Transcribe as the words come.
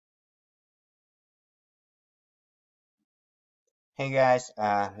Hey guys,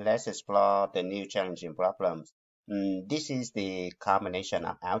 let's explore the new challenging problems. This is the combination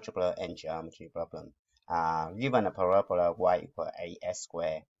of algebra and geometry problem. Given a parabola y equal as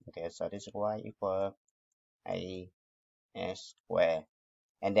squared. Okay, so this is y equal as squared.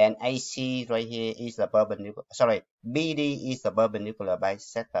 And then AC right here is the perpendicular, sorry, BD is the perpendicular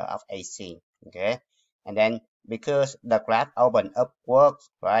bisector of AC. Okay, and then because the graph open upwards,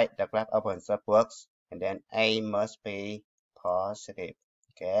 right? The graph opens upwards, and then A must be positive.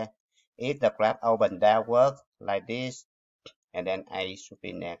 Okay, if the graph open downwards like this, and then A should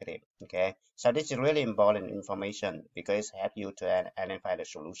be negative. Okay, so this is really important information because it helps you to identify the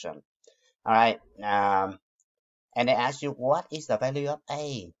solution. All right. And they ask you what is the value of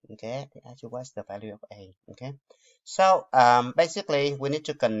A. Okay, they ask you what's the value of A. Okay, so basically we need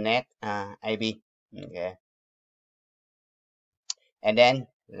to connect AB. Okay, and then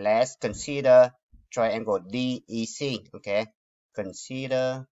let's consider triangle DEC. Okay,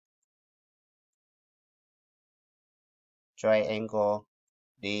 consider triangle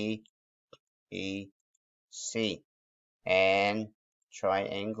DEC and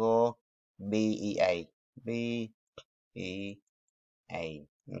triangle BEA. BEA.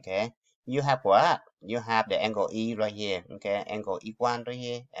 Okay, you have what? You have the angle E right here. Okay, angle E1 right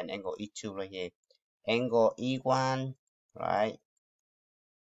here and angle E2 right here. Angle E1, right,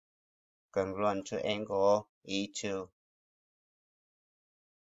 congruent to angle E2.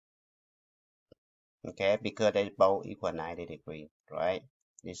 Okay, because they both equal 90 degrees, right?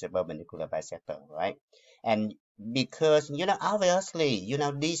 This is a perpendicular bisector, right? And because obviously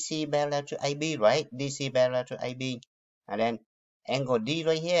DC parallel to AB, right? DC parallel to AB, and then angle D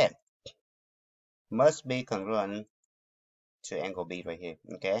right here must be congruent to angle B right here.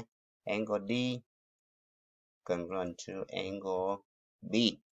 Okay, angle D congruent to angle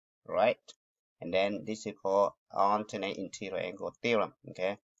B, right? And then this is called alternate interior angle theorem.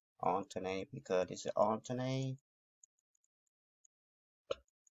 Okay, alternate because this is alternate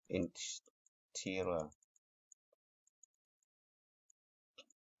interior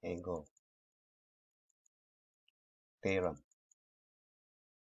angle theorem.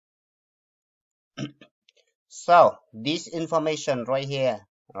 So this information right here,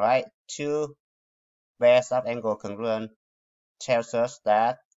 right? Two pairs of angle congruent tells us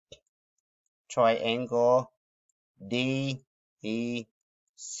that triangle DEC,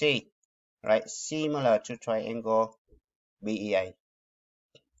 right, similar to triangle BEA.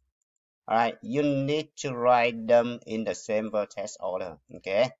 Alright, you need to write them in the same vertex order.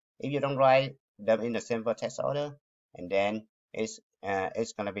 Okay, if you don't write them in the same vertex order, and then it's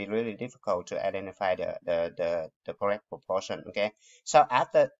gonna be really difficult to identify the correct proportion. Okay, so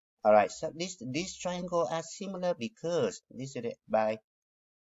after, alright, so this triangle are similar because this is by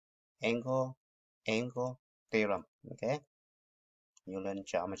angle theorem. Okay, you learn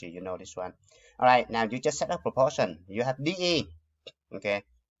geometry, you know this one. Alright, now you just set up proportion. You have DE. Okay,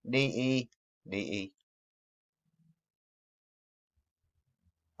 DE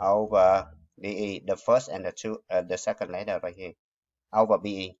over DE, the first and the second letter right here, over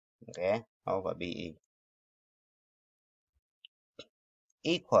BE. Okay, over BE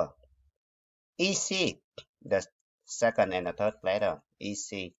equal EC, the second and the third letter,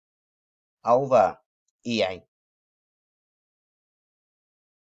 EC over EA.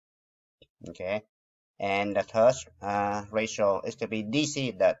 Okay, and the third ratio is to be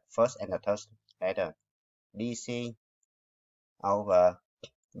DC, the first and the third letter, DC over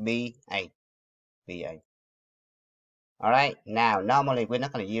BA. All right, now normally we're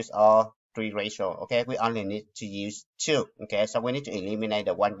not going to use all three ratio. Okay, we only need to use two. Okay, so we need to eliminate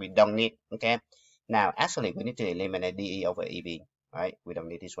the one we don't need. Okay, now actually we need to eliminate DE over EB. Right, we don't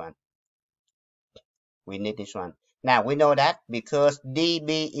need this one. We need this one. Now we know that because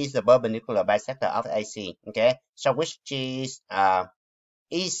DB is the perpendicular bisector of AC. Okay, so which is EA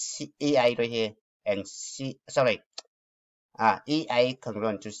right here and EA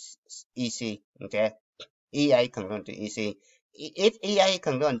congruent to EC. Okay, EA congruent to EC. If EA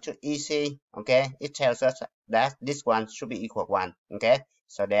congruent to EC, okay, it tells us that this one should be equal 1. Okay,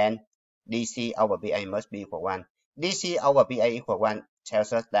 so then DC over BA must be equal 1. DC over BA equal 1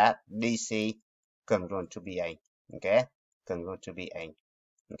 tells us that DC congruent to BA. Okay, congruent to BA.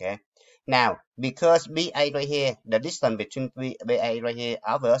 Okay, now because BA right here, the distance between BA right here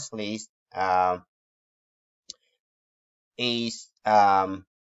obviously is from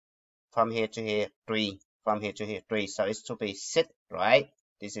here to here 3, from here to here 3, so it should be 6, right?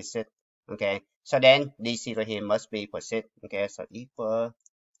 This is 6. Okay, so then DC right here must be equal 6. Okay, so equal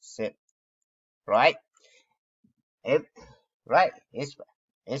 6, right? If right, it's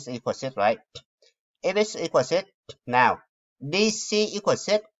equal 6, right? If it's equal 6, now DC equals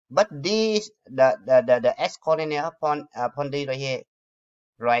 6, but this the x coordinate upon D right here,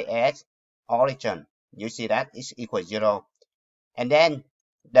 right as origin. You see that is equal 0. And then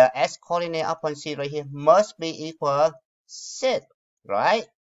the x coordinate upon C right here must be equal 6, right?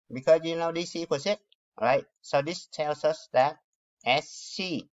 Because you know DC equals 6, right? So this tells us that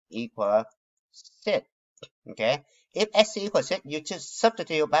SC equals 6. Okay, if SC equals 6, you just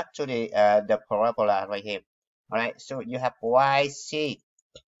substitute back to the parabola right here. All right, so you have YC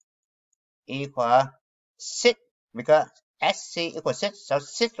equal 6 because SC equals 6, so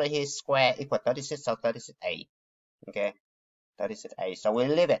 6 right here square equal 36, so 36A. Okay, 36A. So we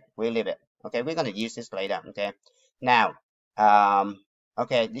leave it. We leave it. Okay, we're gonna use this later. Okay, now,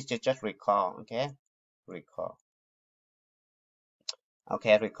 okay, this is just recall. Okay, recall.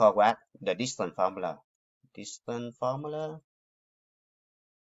 Okay, recall what the distance formula. Distance formula.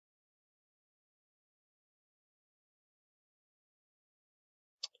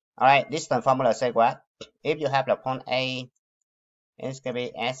 All right, distance formula say what? If you have the point A, it's gonna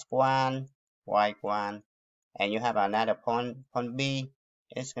be S1, Y1, and you have another point B,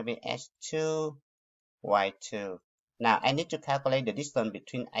 it's gonna be S2, Y2. Now I need to calculate the distance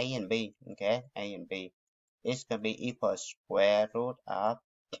between A and B. Okay, A and B. It's gonna be equal square root of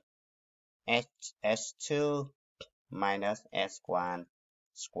S2 minus S1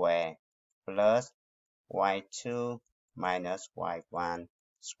 square plus Y2 minus Y1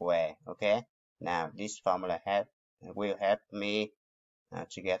 square. Okay, now this formula will help me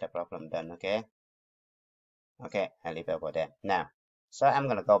to get the problem done. Okay, I leave it over there. Now, so I'm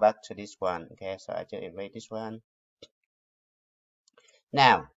gonna go back to this one. Okay, so I just erase this one.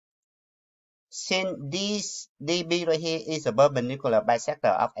 Now, since this DB right here is a perpendicular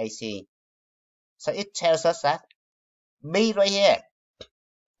bisector of AC, so it tells us that B right here,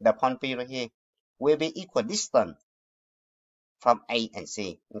 the point B right here, will be equal distance from A and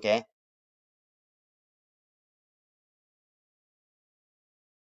C. Okay,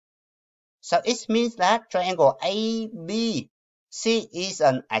 so it means that triangle ABC is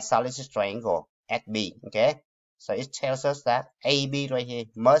an isosceles triangle at B. Okay, so it tells us that AB right here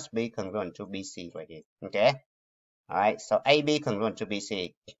must be congruent to BC right here. Okay, all right, so AB congruent to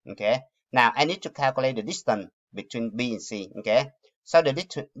BC. Okay, now I need to calculate the distance between B and C. Okay, so the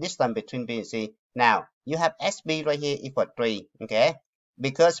distance between B and C. Now you have SB right here equal 3. Okay,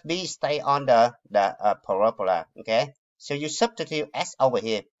 because B stay on the parabola. Okay, so you substitute S over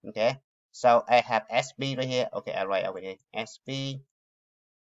here. Okay, so I have SB right here. Okay, I write over here SB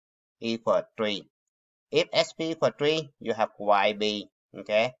equal 3. If SB equal 3, you have YB.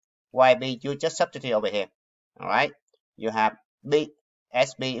 Okay, YB you just substitute over here. All right, you have B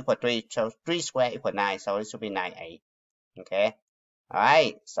SB equal 3, so 3 square equal 9, so it should be 9A. Okay, all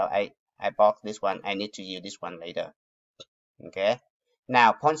right, so I box this one. I need to use this one later. Okay,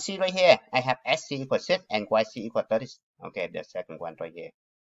 now point C right here, I have SC equal 6 and YC equal 30. Okay, the second one right here.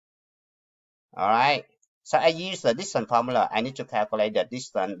 All right, so I use the distance formula. I need to calculate the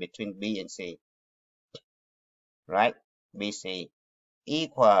distance between B and C. Right, BC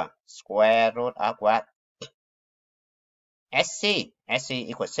equal square root of what? SC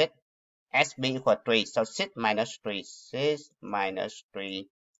equal 6, SB equal 3, so 6 minus 3, 6 minus 3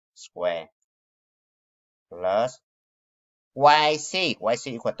 square plus YC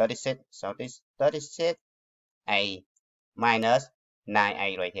equal 36, so this 36A minus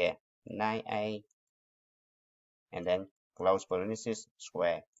 9A right here, 9A, and then close parenthesis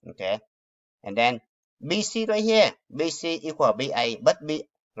square. Okay, and then BC right here, BC equal BA, but B,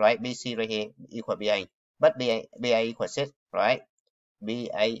 right, BC right here equal BA, but BA equal 6, right?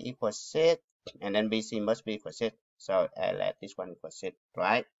 BA equals 6, and then BC must be equal 6, so I let this one equal 6,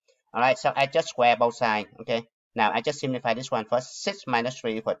 right? All right, so I just square both sides. Okay, now I just simplify this one first. 6 minus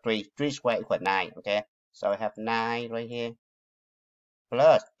 3 equal 3, 3 square equal 9. Okay, so I have 9 right here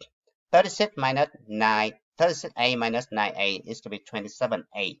plus 36 minus 9, 36A minus 9A is to be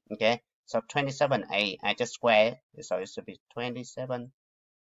 27A. Okay, so 27A, I just square it, so it should be 27A,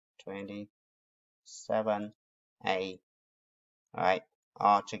 all right,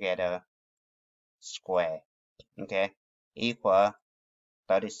 all together square. Okay, equal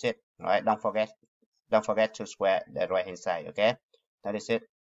 36. All right, don't forget to square the right hand side. Okay, 36.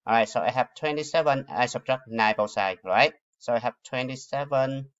 All right, so I have 27. I subtract 9 both sides, right? So I have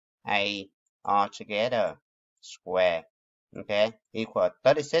 27A all together square. Okay, equal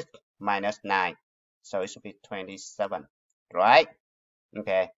 36 minus 9, so it should be 27, right?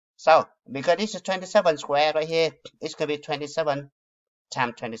 Okay, so because this is 27 square right here, it's gonna be 27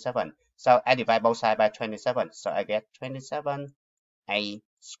 times 27. So I divide both sides by 27, so I get 27A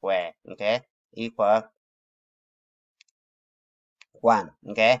square. Okay, equal 1.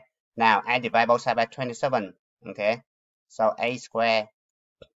 Okay, now I divide both sides by 27. Okay, so a squared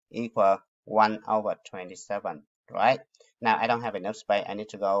equal 1 over 27, right? Now I don't have enough space, I need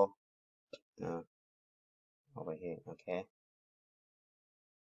to go over here. Okay,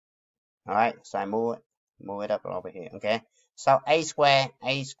 all right, so I move it up over here. Okay, so a squared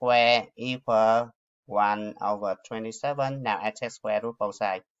equal 1 over 27. Now I take square root both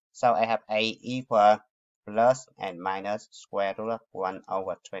sides, so I have a equal plus and minus square root of 1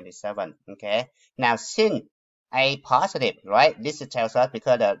 over 27. Okay, now since a positive, right, this tells us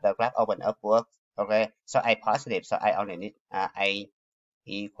because the graph open upward. Okay, so a positive, so I only need a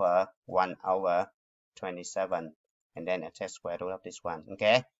equal 1 over 27, and then I take square root of this one.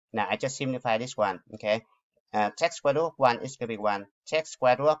 Okay, now I just simplify this one. Okay, take square root of 1 is going to be 1. Take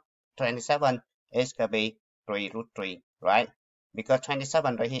square root of 27 is going to be 3 root 3, right? Because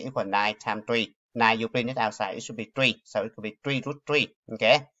 27 right here equal 9 times 3. 9 you print it outside, it should be 3. So it could be 3 root 3.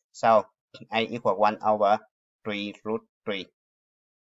 Okay, so a equal 1 over 3 root 3.